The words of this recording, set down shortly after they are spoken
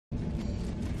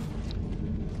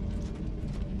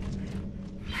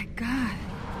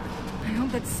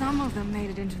count that some of them made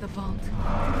it into the vault.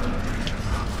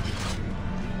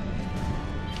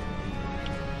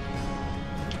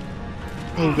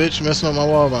 Oh, bitch, messing up my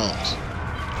wall bounce.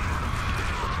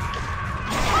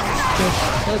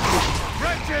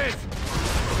 Wretches!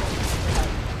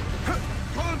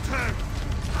 Contact!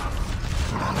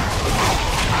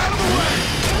 Out of the way!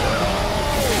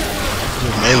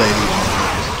 Just melee these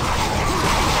motherfuckers.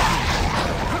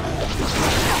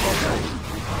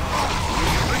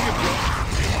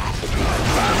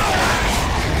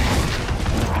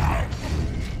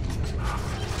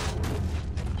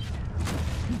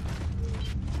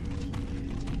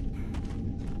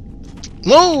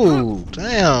 Move!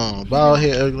 Damn, bald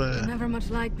head ugly. Never much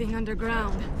like being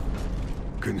underground.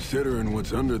 Considering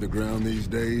what's under the ground these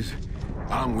days,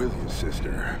 I'm with you,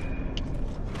 sister.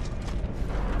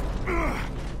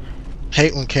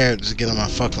 Hate when characters get in my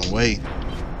fucking way.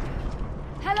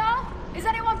 Hello? Is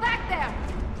anyone back there?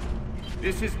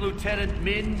 This is Lieutenant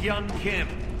Min Young Kim.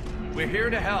 We're here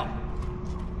to help.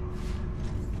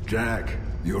 Jack,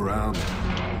 you around?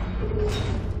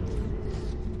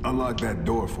 Unlock that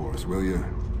door for us, will you?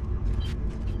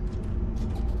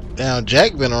 Damn,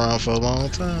 Jack been around for a long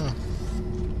time.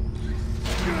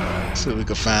 Let's see what we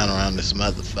can find around this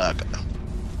motherfucker.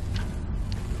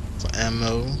 Some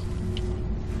ammo.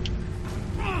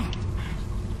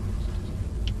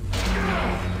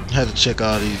 I had to check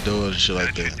all these doors and shit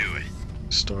like that.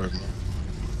 Story mode.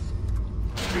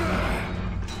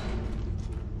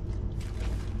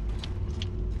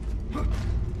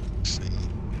 Let's see.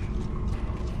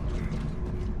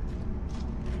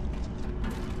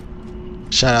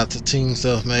 Shout out to Team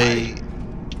Self-Made.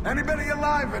 Anybody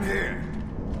alive in here?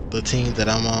 The team that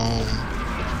I'm on.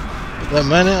 That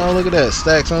money? Oh, look at that.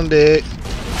 Stacks on deck.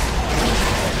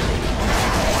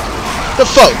 The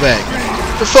fuck back.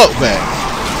 The fuck back.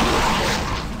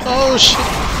 Oh, shit.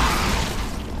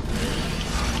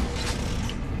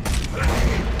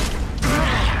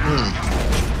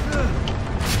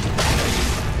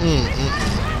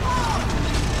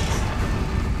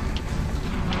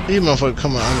 These motherfuckers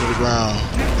coming under the ground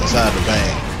inside the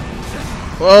bank.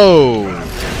 Whoa.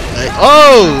 Like,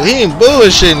 oh, he ain't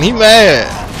bullshitting. He mad.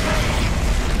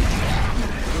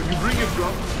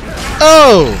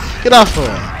 Oh, get off of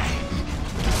him.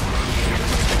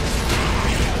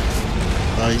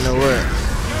 Oh, you know what?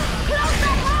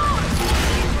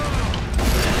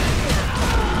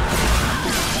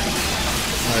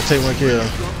 Alright, take my kill.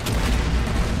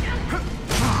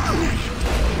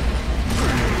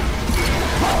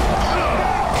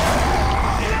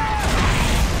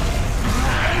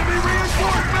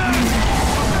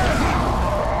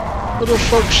 What the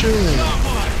fuck shooting?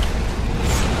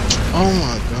 Oh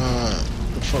my god.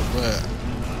 What the fuck that?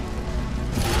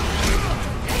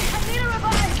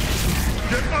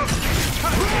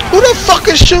 Who the fuck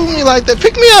is shooting me like that?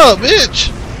 Pick me up, bitch!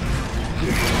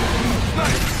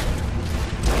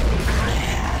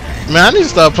 Man, I need to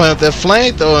start playing with that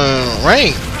flamethrower in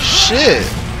rank. Shit.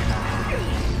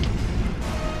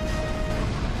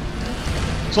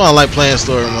 That's why I like playing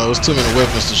story mode. There's too many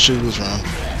weapons to choose from.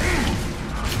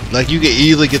 Like, you can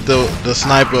easily get the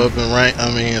sniper up in rank,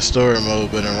 in story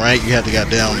mode, but in rank you have to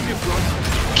goddamn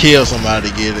kill somebody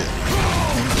to get it.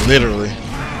 Literally.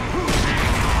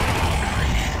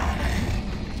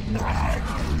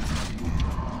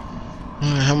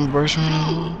 How many bursts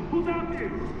running?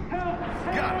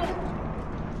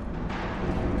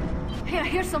 Here,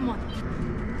 here's someone.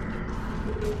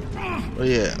 Oh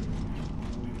yeah.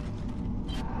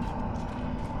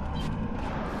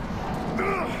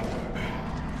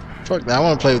 Fuck that, I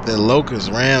wanna play with that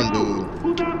Locust Ram dude.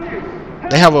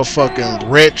 They have a fucking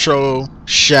retro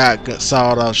shotgun,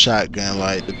 sawed-off shotgun,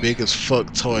 like the biggest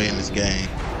fuck toy in this game.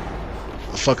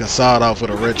 A fucking sawed off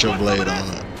with a retro blade on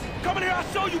it. Come in here, I'll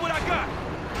show you what I got.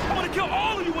 I'm gonna kill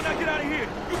all of you when I get out of here.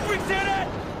 You freaks hear that?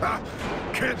 Ah,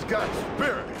 kid's got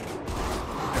spirit.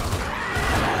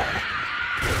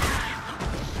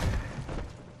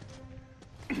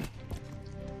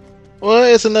 Well,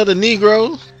 it's another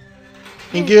Negro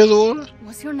in Gears of War.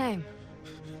 What's your name?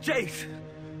 Jace.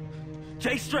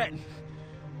 Jace Stratton.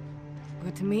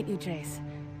 Good to meet you, Jace.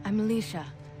 I'm Alicia.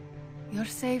 You're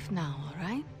safe now,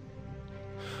 alright?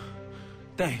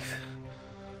 Thanks.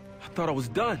 I thought I was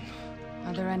done.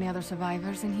 Are there any other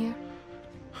survivors in here?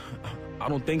 I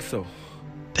don't think so.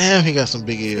 Damn, he got some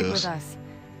big Stick ears. with us.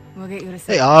 We'll get you to They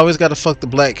safety. always gotta fuck the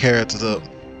black characters up.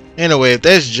 Anyway, if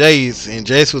that's Jace, and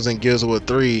Jace was in Gears of War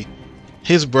 3,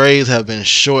 his braids have been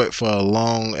short for a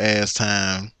long ass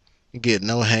time. You get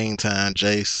no hang time,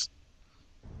 Jace.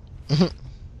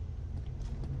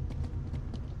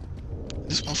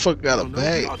 This motherfucker got a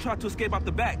bag. I tried to escape out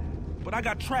the back, but I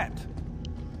got trapped.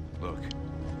 Look,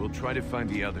 we'll try to find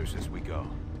the others as we go.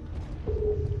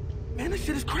 Man, this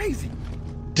shit is crazy.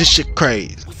 This shit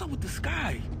crazy. What's up with the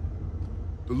sky?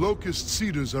 The locust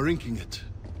cedars are inking it.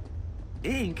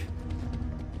 Ink?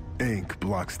 Ink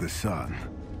blocks the sun.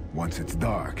 Once it's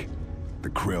dark, the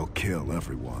krill kill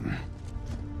everyone.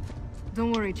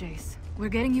 Don't worry, Jace. We're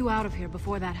getting you out of here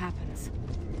before that happens.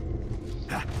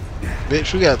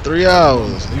 Bitch, we got 3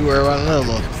 hours. You worry about another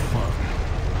one.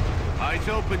 Eyes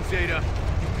open, Zeta.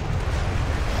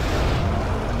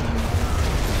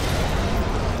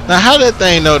 Now, how that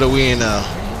thing know that we ain't now?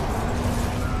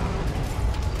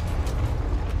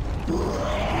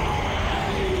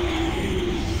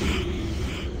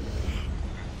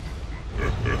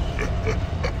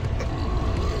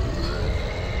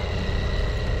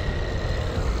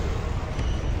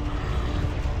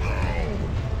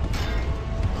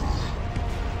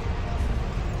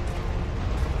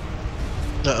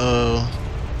 Uh-oh.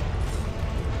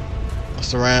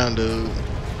 What's around, dude?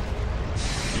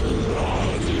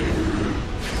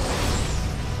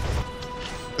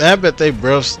 Man, I bet they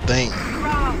breath stink.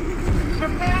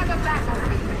 Prepare the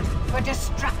battlefield for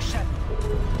destruction.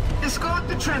 Escort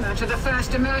the Tremor to the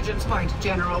first emergence point,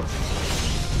 General.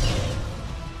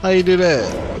 How you do that?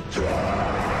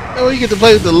 Oh, you get to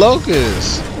play with the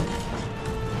locusts.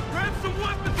 Grab some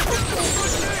weapons.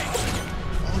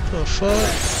 What the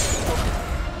fuck?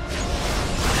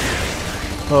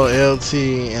 Oh, LT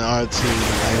and RT.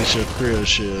 I guess your krill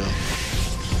shield.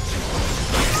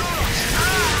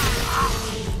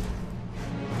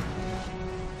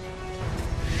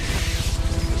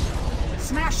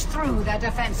 Smash through their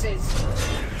defenses.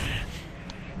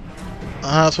 How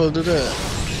am I supposed to do that?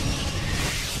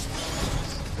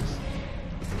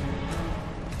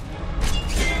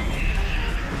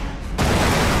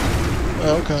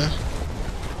 Oh, okay.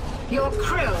 Your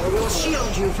krill will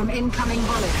shield you from incoming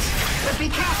bullets. But be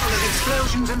careful of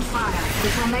explosions and fire.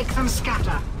 It will make them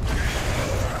scatter.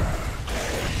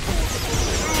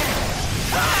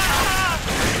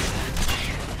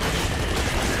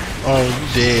 Oh, you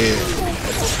dead.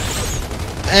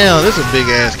 Damn, this is a big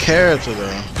ass character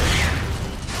though.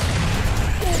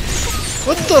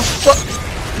 What the fuck?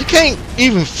 You can't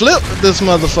even flip this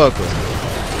motherfucker.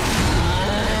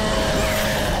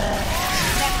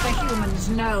 Let the humans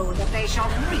know that they shall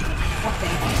reap what they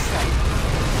have sown.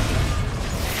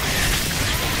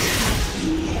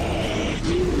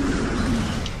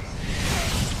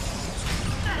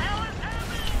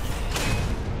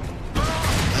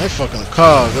 They fucking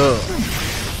cog up.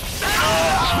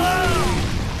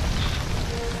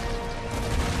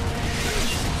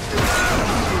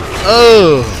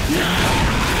 Oh!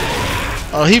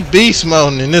 Oh, he beast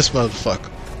moding in this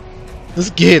motherfucker. Let's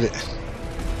get it.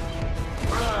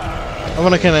 I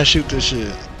wonder, can I shoot this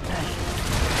shit?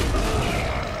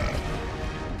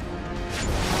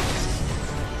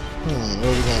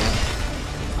 Where we going?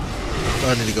 Oh,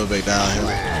 I need to go back down here.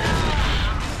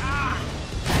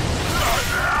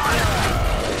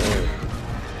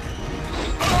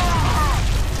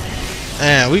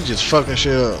 Man, we just fucking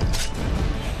shit up.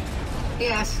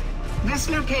 Yes, this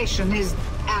location is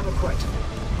adequate.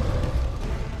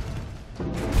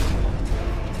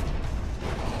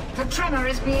 The Tremor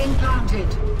is being planted.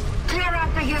 Clear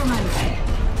out the humans.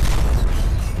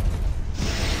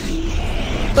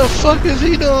 The fuck is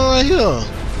he doing right here?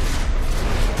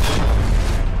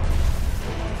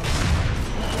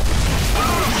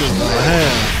 Give me my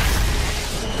hand.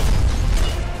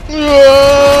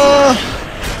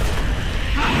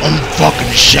 I'm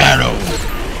fucking Shadow.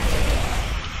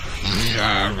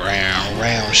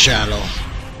 Round Shadow.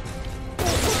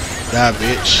 Die,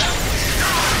 bitch.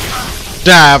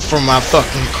 Die from my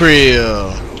fucking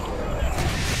crib.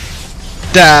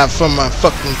 Die from my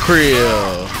fucking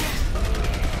crib.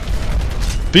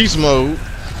 Beast mode.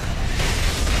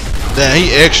 Damn,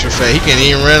 he extra fat. He can't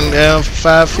even run down for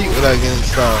 5 feet without getting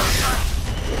stopped.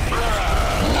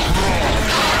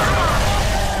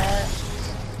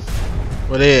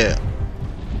 What is?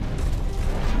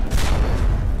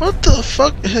 What the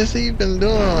fuck has he been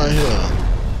doing right here?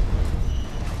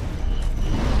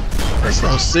 That's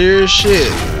some serious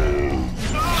shit.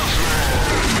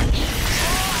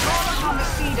 Call upon the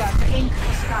cedar to ink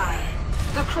the sky.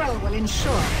 The krill will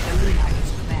ensure the moonlight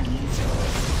bends.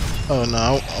 Oh no,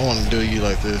 I want to do you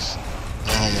like this.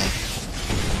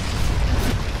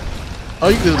 Oh,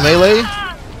 you do melee?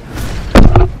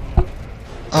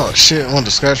 Oh shit, I wanted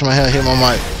to scratch my head, hit my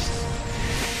mic.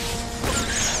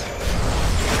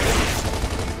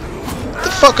 Get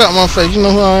the fuck out my face, you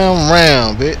know who I am?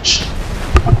 Ram, bitch.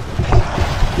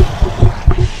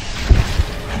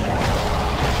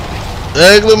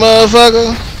 Ugly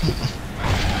motherfucker.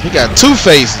 He got two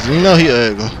faces. You know he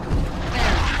ugly.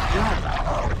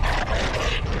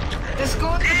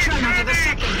 Escort the tremor to the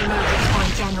second emergence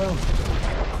point, General.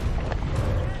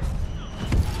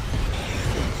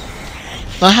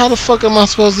 Now how the fuck am I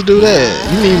supposed to do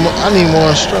that? You need more, I need more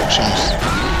instructions.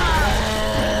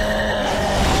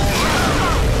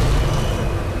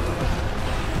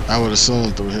 I would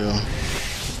assume through here.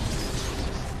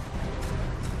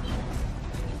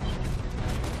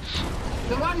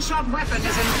 The one-shot weapon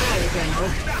is in play, General.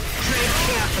 Tread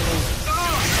carefully.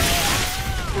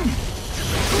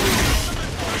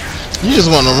 You just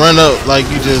want to run up like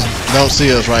you just don't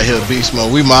see us right here, beast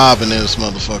mode. We mobbing this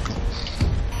motherfucker.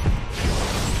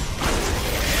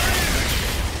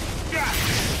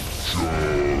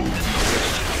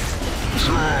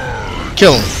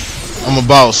 Kill him. I'm a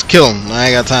boss. Kill him. I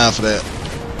ain't got time for that.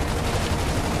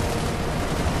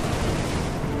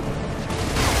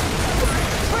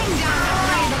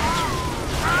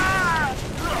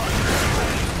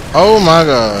 Oh my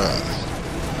god.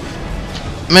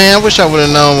 Man, I wish I would have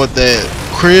known what that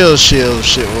krill shield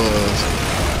shit was.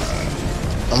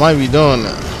 I might be doing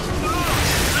that.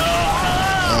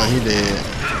 Oh, he dead.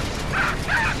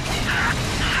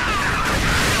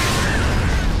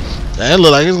 That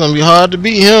look like it's gonna be hard to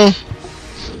beat him.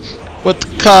 What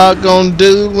the car gonna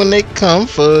do when they come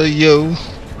for you?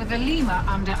 With the Lima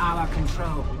under our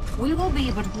control, we will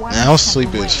be but one Man, I was step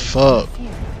sleepy away as from fuck. defeat.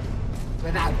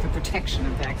 Without the protection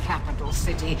of their capital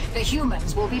city, the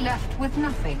humans will be left with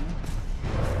nothing.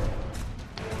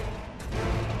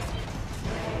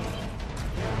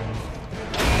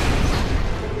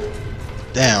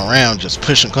 Damn, Ram just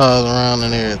pushing cars around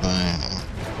and everything.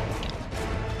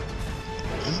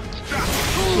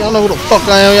 Y'all know who the fuck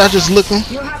I am, y'all just looking.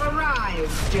 You have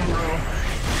arrived, General.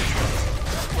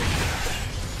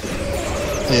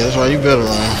 Yeah, that's right, you better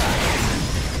run.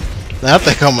 Now I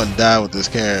think I'm gonna die with this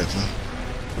character.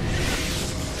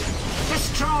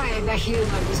 Destroy the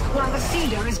humans while the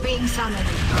Cedar is being summoned.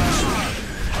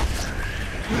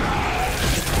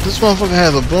 This motherfucker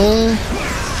has a boom.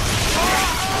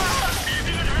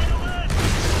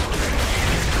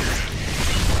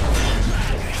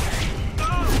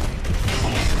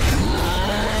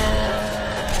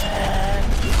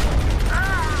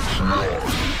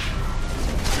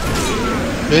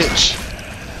 Bitch.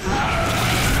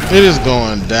 It is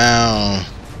going down.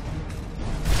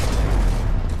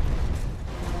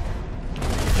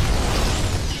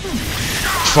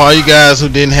 For all you guys who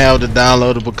didn't have the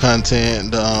downloadable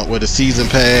content, with the season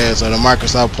pass or the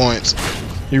Microsoft points,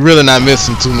 you're really not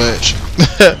missing too much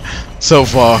so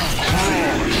far.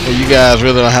 But you guys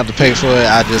really don't have to pay for it.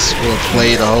 I just will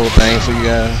play the whole thing for you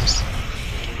guys.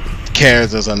 The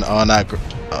characters are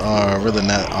really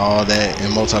not all that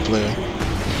in multiplayer.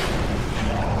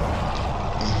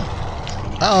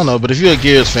 I don't know, but if you're a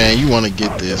Gears fan, you want to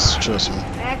get this. Trust me.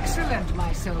 Excellent,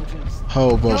 my soldiers.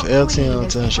 Hold both Your LT queen and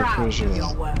is attention proud of crucial.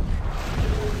 your work.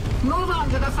 Move on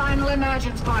to the final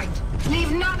emergence point.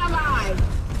 Leave none alive.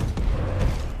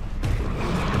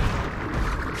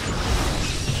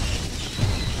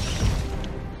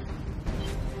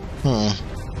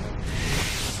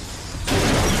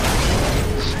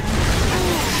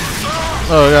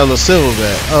 Oh, I got a little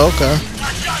silverback. Oh, okay.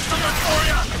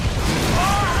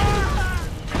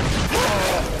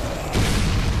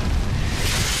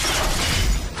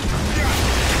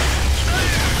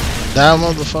 Die,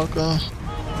 motherfucker.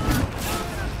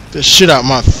 Get shit out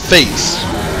my face.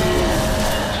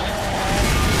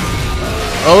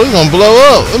 Oh, it's gonna blow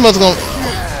up. It must gonna.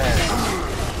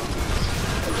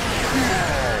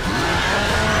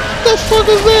 What the fuck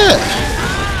is that?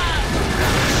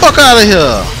 Fuck out of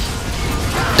here.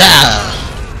 Die.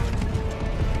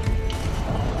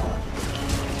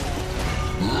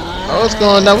 Oh, it's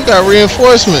going down. We got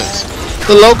reinforcements.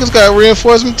 The Locust got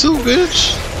reinforcement too,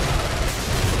 bitch.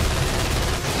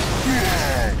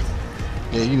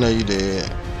 Yeah, you know you did.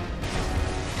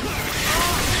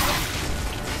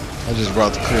 I just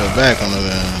brought the krill back on the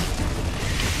there.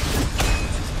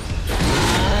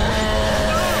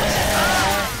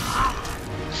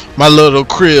 My little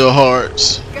krill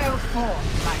hearts. Go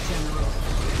forth, my general.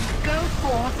 Go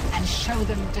forth and show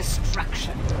them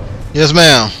destruction. Yes,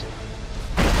 ma'am.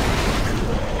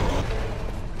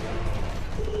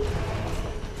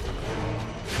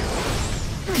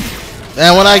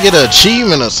 And when I get an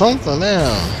achievement or something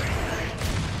now.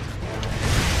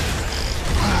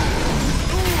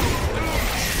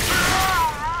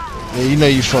 Yeah, you know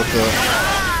you fucked up.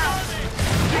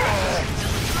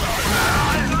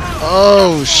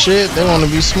 Oh shit, they wanna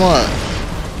be smart.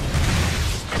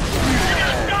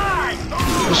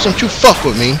 Just don't you fuck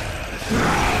with me.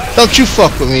 Don't you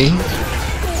fuck with me.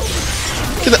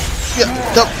 Get Get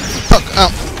the fuck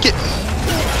out. Get.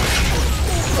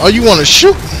 Oh, you want to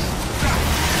shoot?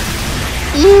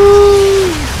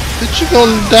 That you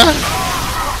gonna die?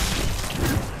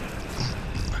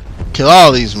 Kill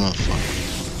all these motherfuckers.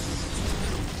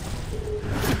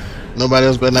 Nobody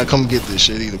else better not come get this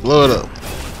shit either. Blow it up.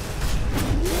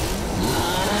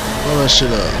 Blow that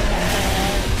shit up.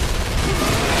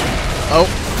 Oh.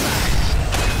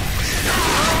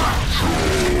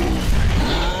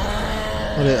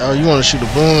 Oh, you want to shoot a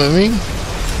boom at me?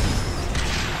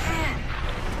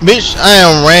 Bitch, I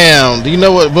am RAM. Do you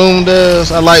know what boom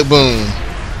does? I like boom.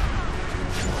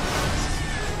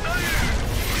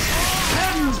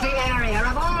 Cleanse the area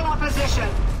of all opposition.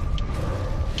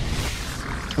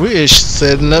 We is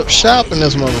setting up shop in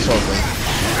this motherfucker.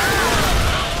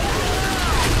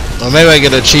 Or maybe I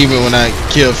get an achievement when I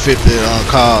kill 50 on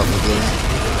call with the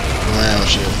RAM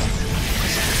shit.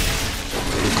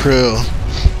 The krill.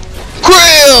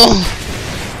 Krill!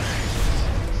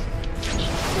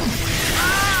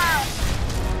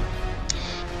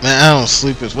 Man, I don't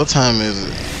sleep. What time is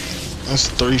it? It's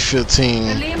 3:15.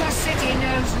 The Lima City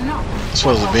knows not. I'm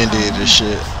supposed to been did this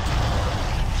shit.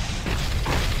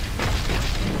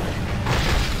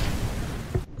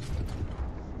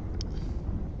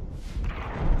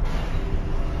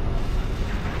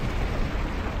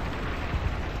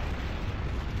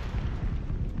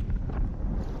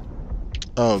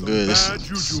 Oh, good. Bad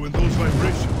juju in those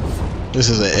vibrations. This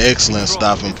is an excellent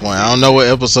stopping point. I don't know what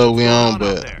episode we on,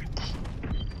 but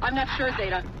I'm not sure,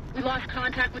 Zeta. We lost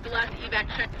contact with the last evac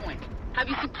checkpoint. Have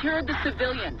you secured the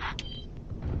civilians?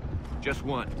 Just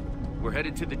one. We're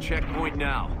headed to the checkpoint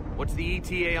now. What's the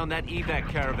ETA on that evac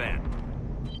caravan?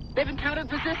 They've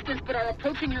encountered resistance but are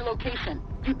approaching your location.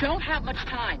 You don't have much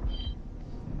time.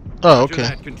 oh, Roger okay,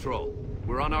 that, Control.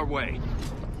 We're on our way.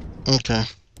 okay.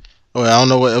 Well, I don't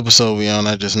know what episode we on.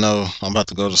 I just know I'm about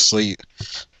to go to sleep.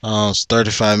 It's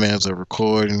 35 minutes of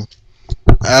recording.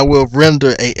 I will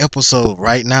render a episode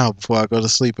right now before I go to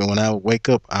sleep, and when I wake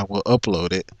up, I will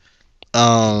upload it.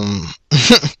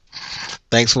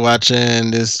 Thanks for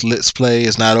watching. This Let's Play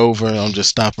is not over. I'm just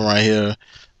stopping right here.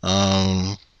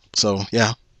 So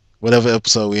yeah, whatever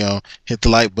episode we on, hit the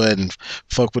like button.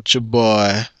 Fuck with your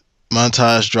boy.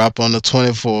 Montage drop on the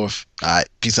 24th. Alright,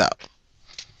 peace out.